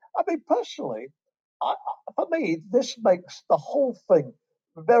think, I mean, personally, for me, this makes the whole thing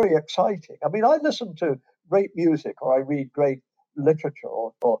very exciting. I mean, I listen to great music or I read great literature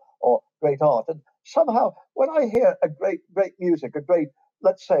or great art, and somehow when I hear a great music,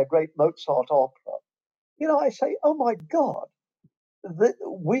 let's say a great Mozart opera, I say, oh my God,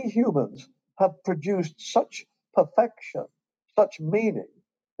 we humans have produced such perfection, such meaning.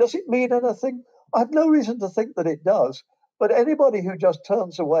 Does it mean anything? I have no reason to think that it does. But anybody who just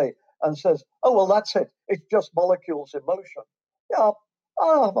turns away and says, oh, well, that's it, it's just molecules in motion. Yeah, I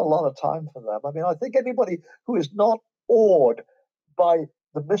don't have a lot of time for them. I mean, I think anybody who is not awed by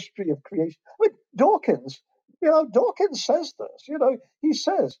the mystery of creation. I mean, Dawkins says this. He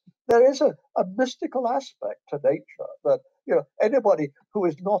says there is a mystical aspect to nature that anybody who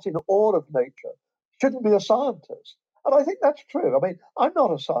is not in awe of nature shouldn't be a scientist. And I think that's true. I mean, I'm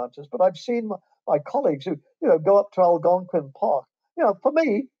not a scientist, but I've seen my colleagues who go up to Algonquin Park. For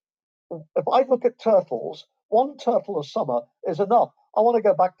me, if I look at turtles, one turtle a summer is enough. I want to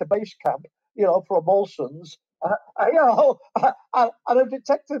go back to base camp, for a Molson's, and a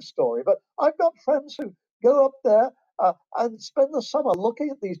detective story. But I've got friends who go up there and spend the summer looking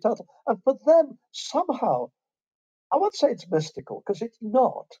at these turtles. And for them, somehow, I won't say it's mystical because it's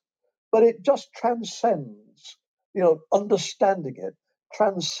not, but it just transcends, understanding it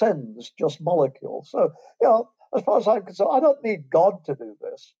transcends just molecules. So, as far as I'm concerned, I don't need God to do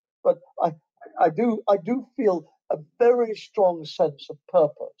this, but I do feel a very strong sense of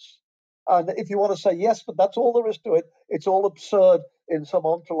purpose. And if you want to say yes, but that's all there is to it, it's all absurd in some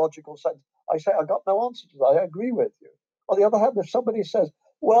ontological sense. I say I got no answer to that. I agree with you. On the other hand, if somebody says,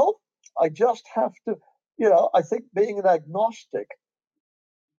 well, I just have to, I think being an agnostic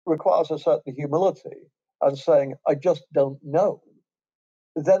requires a certain humility and saying, I just don't know,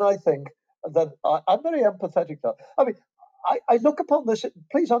 then I think that I'm very empathetic to that. I mean, I look upon this,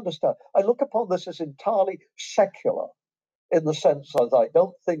 please understand, I look upon this as entirely secular in the sense that I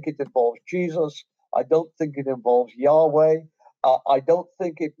don't think it involves Jesus. I don't think it involves Yahweh. I don't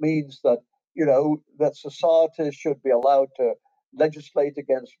think it means that, that societies should be allowed to legislate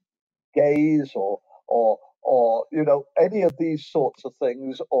against gays or any of these sorts of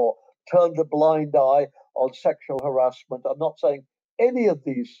things, or turned a blind eye on sexual harassment. I'm not saying any of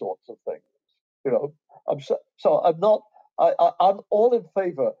these sorts of things. I'm so I'm not I'm all in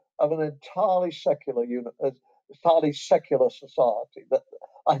favor of an entirely entirely secular society.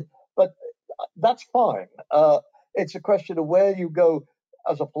 But that's fine. It's a question of where you go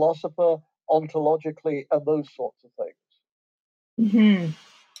as a philosopher, ontologically, and those sorts of things. Mm-hmm.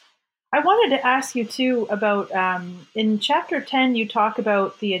 I wanted to ask you too about in chapter 10, you talk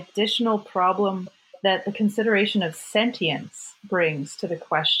about the additional problem that the consideration of sentience brings to the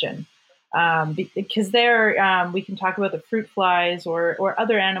question. Because there we can talk about the fruit flies or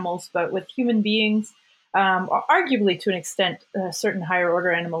other animals, but with human beings, or arguably to an extent, certain higher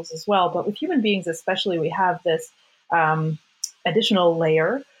order animals as well. But with human beings, especially, we have this additional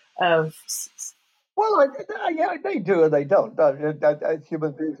layer of. Well, yeah, they do and they don't.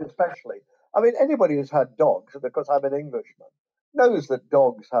 Human beings, especially. I mean, anybody who's had dogs, because I'm an Englishman, knows that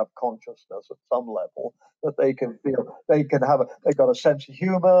dogs have consciousness at some level, that they can feel, they've got a sense of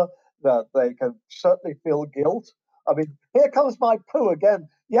humor, that they can certainly feel guilt. I mean, here comes my poo again,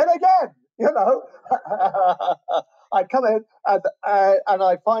 yet again. You know, I come in and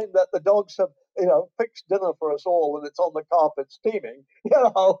I find that the dogs have fixed dinner for us all, and it's on the carpet steaming.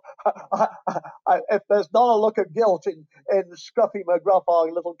 If there's not a look of guilt in Scruffy McGruff,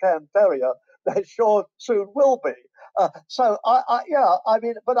 our little Cairn Terrier, there sure soon will be. But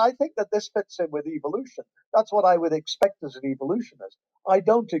I think that this fits in with evolution. That's what I would expect as an evolutionist. I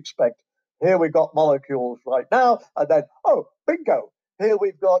don't expect, here we've got molecules right now, and then, oh, bingo, here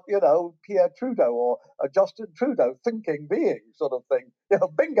we've got, Pierre Trudeau or Justin Trudeau, thinking being sort of thing.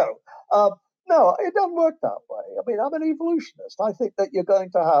 Bingo. No, it doesn't work that way. I mean, I'm an evolutionist. I think that you're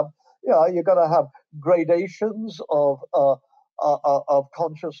going to have gradations of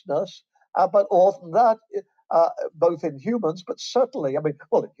consciousness, but often that, both in humans, but certainly, I mean,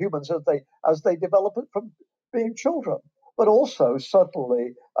 well, in humans as they develop it from being children, but also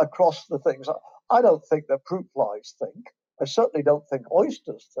certainly across the things. I don't think that fruit flies think. I certainly don't think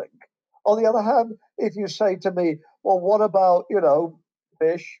oysters think. On the other hand, if you say to me, well, what about,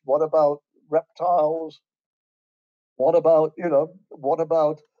 fish? What about reptiles? What about,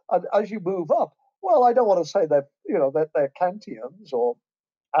 and as you move up, well, I don't want to say that they're Kantians or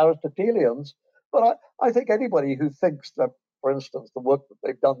Aristotelians, but I think anybody who thinks that, for instance, the work that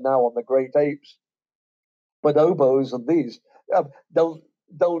they've done now on the great apes, bonobos and these,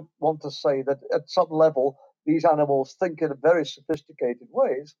 don't want to say that at some level these animals think in very sophisticated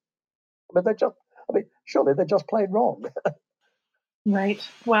ways. Surely they're just plain wrong. Right.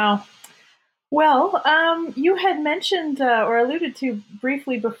 Wow. Well, you had mentioned or alluded to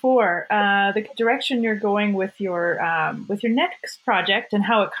briefly before the direction you're going with your next project and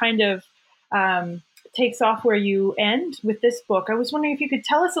how it kind of takes off where you end with this book. I was wondering if you could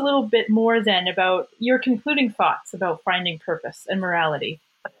tell us a little bit more then about your concluding thoughts about finding purpose and morality.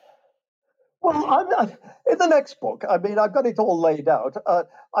 Well, in the next book, I mean, I've got it all laid out.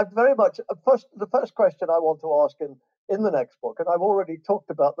 I very much the first question I want to ask in the next book, and I've already talked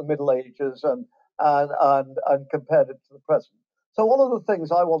about the Middle Ages and compared it to the present. So one of the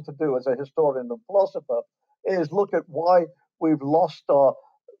things I want to do as a historian and philosopher is look at why we've lost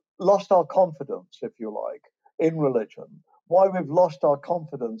our confidence, if you like, in religion, why we've lost our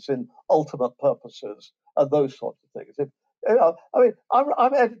confidence in ultimate purposes and those sorts of things.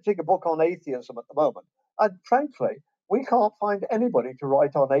 I'm editing a book on atheism at the moment, and frankly, we can't find anybody to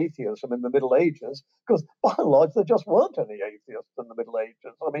write on atheism in the Middle Ages because, by and large, there just weren't any atheists in the Middle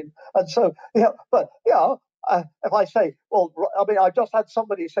Ages. I mean, and so if I say, well, I mean, I just had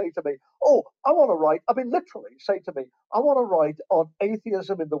somebody say to me, "Oh, I want to write." I mean, literally say to me, "I want to write on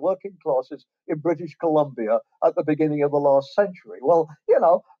atheism in the working classes in British Columbia at the beginning of the last century." Well,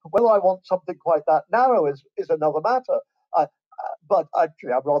 whether I want something quite that narrow is another matter. But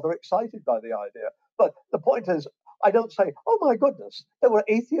actually, I'm rather excited by the idea. But the point is, I don't say, "Oh my goodness, there were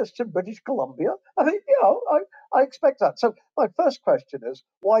atheists in British Columbia." I mean, I expect that. So my first question is,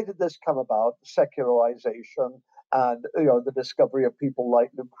 why did this come about? Secularization and the discovery of people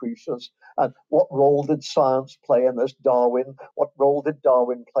like Lucretius, and what role did science play in this? Darwin, what role did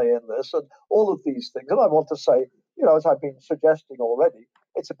Darwin play in this? And all of these things. And I want to say, as I've been suggesting already,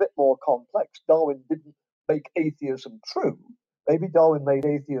 it's a bit more complex. Darwin didn't make atheism true. Maybe Darwin made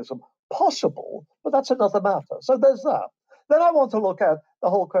atheism possible, but that's another matter. So there's that. Then I want to look at the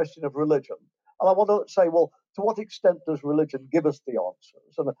whole question of religion. And I want to say, well, to what extent does religion give us the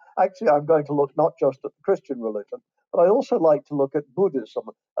answers? And actually, I'm going to look not just at the Christian religion, but I also like to look at Buddhism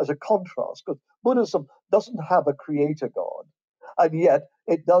as a contrast, because Buddhism doesn't have a creator God, and yet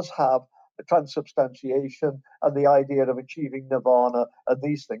it does have transubstantiation and the idea of achieving nirvana and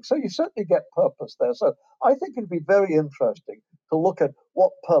these things. So you certainly get purpose there. So I think it'd be very interesting to look at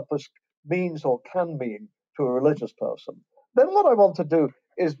what purpose means or can mean to a religious person. then what I want to do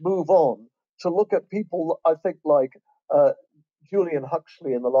is move on to look at people, I think, like Julian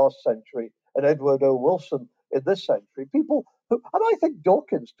Huxley in the last century and Edward O. Wilson in this century, people who, and I think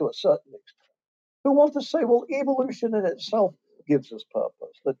Dawkins to a certain extent, who want to say, well, evolution in itself gives us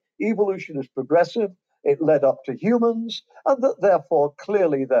purpose, that evolution is progressive, it led up to humans, and that therefore,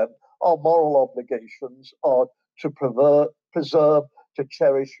 clearly, then, our moral obligations are to preserve, to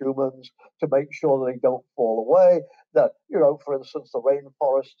cherish humans, to make sure they don't fall away. That, for instance, the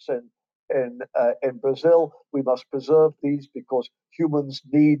rainforests in Brazil, we must preserve these because humans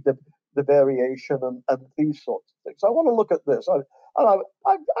need the variation and these sorts of things. I want to look at this. I'm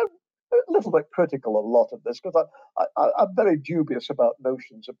a little bit critical of a lot of this because I'm very dubious about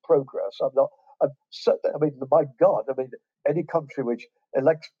notions of progress. I'm not. I mean, my God, I mean, any country which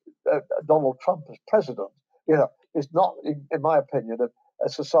elects Donald Trump as president, is not, in my opinion, a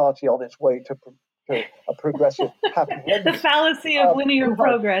society on its way to a progressive, happy ending. The fallacy of linear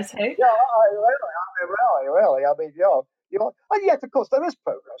progress, hey? Yeah, really. I mean, and yet, of course, there is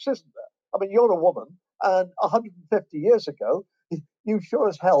progress, isn't there? I mean, you're a woman, and 150 years ago, you sure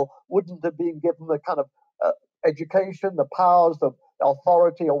as hell wouldn't have been given the kind of education, the powers, the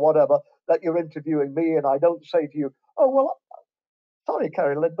authority, or whatever that you're interviewing me, and I don't say to you, oh, well, sorry,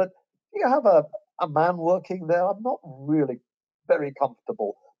 Carrie Lynn, but do you have a man working there? I'm not really very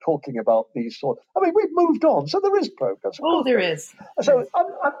comfortable talking about these sorts. I mean, we've moved on, so there is progress. Oh, there is. So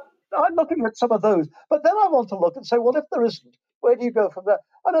I'm looking at some of those, but then I want to look and say, well, if there isn't, where do you go from there?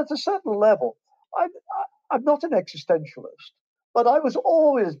 And at a certain level, I'm not an existentialist, but I was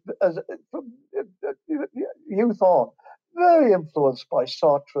always, from youth on, very influenced by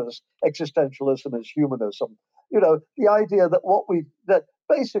Sartre's existentialism as humanism. The idea that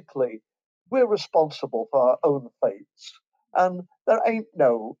basically we're responsible for our own fates, and there ain't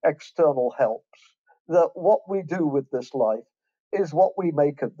no external helps. That what we do with this life is what we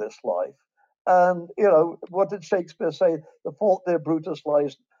make of this life. And, what did Shakespeare say? The fault, dear Brutus,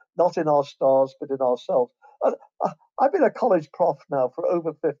 lies not in our stars, but in ourselves. And I've been a college prof now for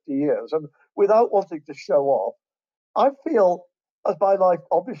over 50 years, and without wanting to show off, I feel, as my life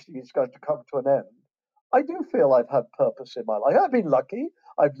obviously is going to come to an end, I do feel I've had purpose in my life. I've been lucky.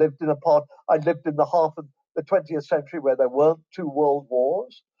 I lived in the half of the 20th century where there weren't two world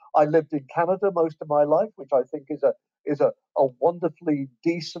wars. I lived in Canada most of my life, which I think is a wonderfully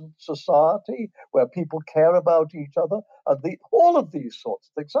decent society where people care about each other, and all of these sorts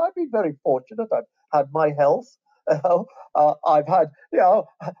of things. So I've been very fortunate. I've had my health. I've had,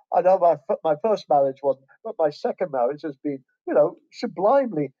 I know my first marriage wasn't, but my second marriage has been,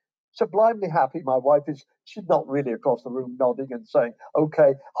 sublimely happy. My wife she's not really across the room nodding and saying,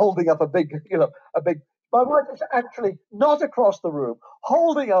 okay, holding up a big. My wife is actually not across the room,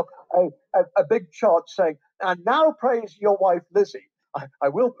 holding up a big chart saying, and now praise your wife, Lizzie. I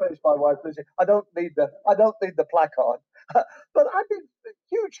will praise my wife, Lizzie. I don't need the placard. But I've been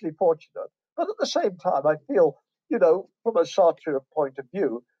hugely fortunate. But at the same time, I feel, from a Sartre point of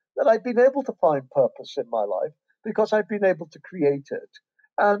view, that I've been able to find purpose in my life because I've been able to create it.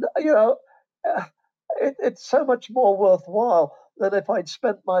 And, it's so much more worthwhile than if I'd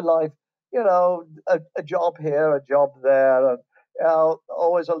spent my life, a job here, a job there, and,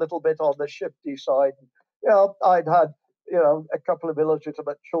 always a little bit on the shifty side. I'd had, a couple of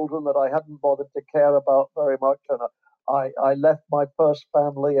illegitimate children that I hadn't bothered to care about very much. And I left my first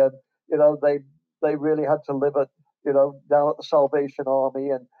family, and, they really had to live down at the Salvation Army.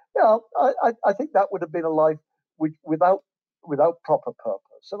 And, I think that would have been a life without proper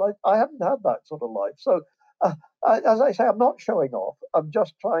purpose. And I haven't had that sort of life. So, as I say, I'm not showing off. I'm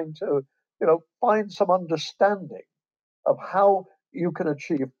just trying to, find some understanding of how you can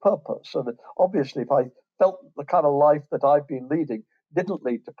achieve purpose. And obviously, if I felt the kind of life that I've been leading didn't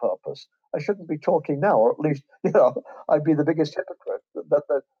lead to purpose, I shouldn't be talking now, or at least, I'd be the biggest hypocrite that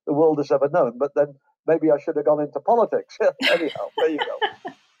the world has ever known. But then maybe I should have gone into politics. Anyhow, there you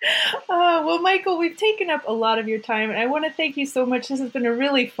go. Well, Michael, we've taken up a lot of your time, and I want to thank you so much. This has been a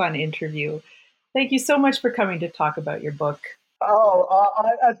really fun interview. Thank you so much for coming to talk about your book.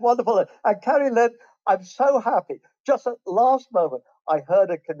 Oh, that's wonderful. And Carrie Lynn, I'm so happy. Just at the last moment, I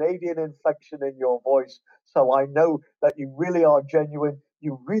heard a Canadian inflection in your voice, so I know that you really are genuine.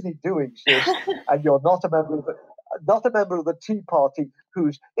 You really do exist, and you're not a member of the Tea Party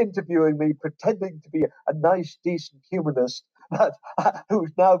who's interviewing me, pretending to be a nice, decent humanist, but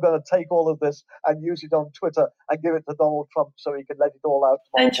who's now going to take all of this and use it on Twitter and give it to Donald Trump so he can let it all out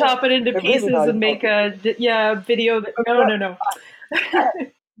tomorrow and chop it into pieces really nice and make a video. No.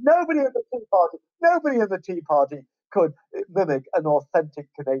 Nobody in the Tea Party could mimic an authentic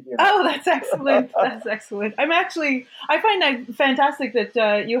Canadian. Oh, that's excellent. That's excellent. I find that fantastic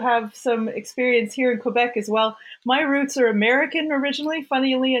that you have some experience here in Quebec as well. My roots are American originally,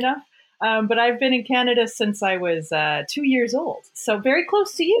 funnily enough. But I've been in Canada since I was 2 years old. So very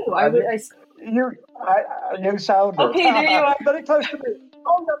close to you. You sound it. Okay, there you are. Very close to me.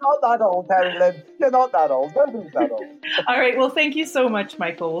 Oh, you're not that old, Terry Lynn. You're not that old. Nobody's that old. All right. Well, thank you so much,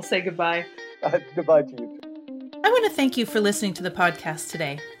 Michael. We'll say goodbye. Goodbye to you. I want to thank you for listening to the podcast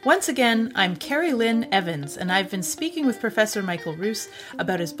today. Once again, I'm Carrie Lynn Evans, and I've been speaking with Professor Michael Roos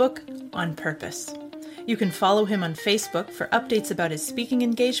about his book, On Purpose. You can follow him on Facebook for updates about his speaking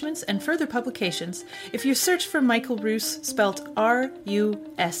engagements and further publications if you search for Michael Roos, spelt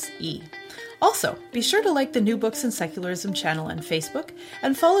R-U-S-E. Also, be sure to like the New Books in Secularism channel on Facebook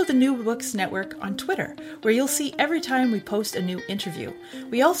and follow the New Books Network on Twitter, where you'll see every time we post a new interview.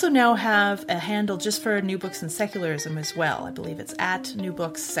 We also now have a handle just for New Books in Secularism as well. I believe it's at New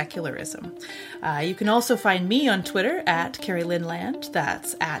Books Secularism. You can also find me on Twitter at Carrie Lynn Land.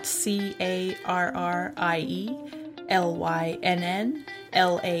 That's at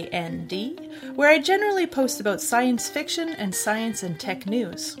CarrieLynnLand, where I generally post about science fiction and science and tech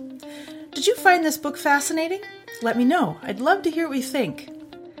news. Did you find this book fascinating? Let me know. I'd love to hear what you think.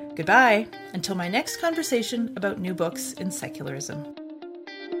 Goodbye, until my next conversation about new books in secularism.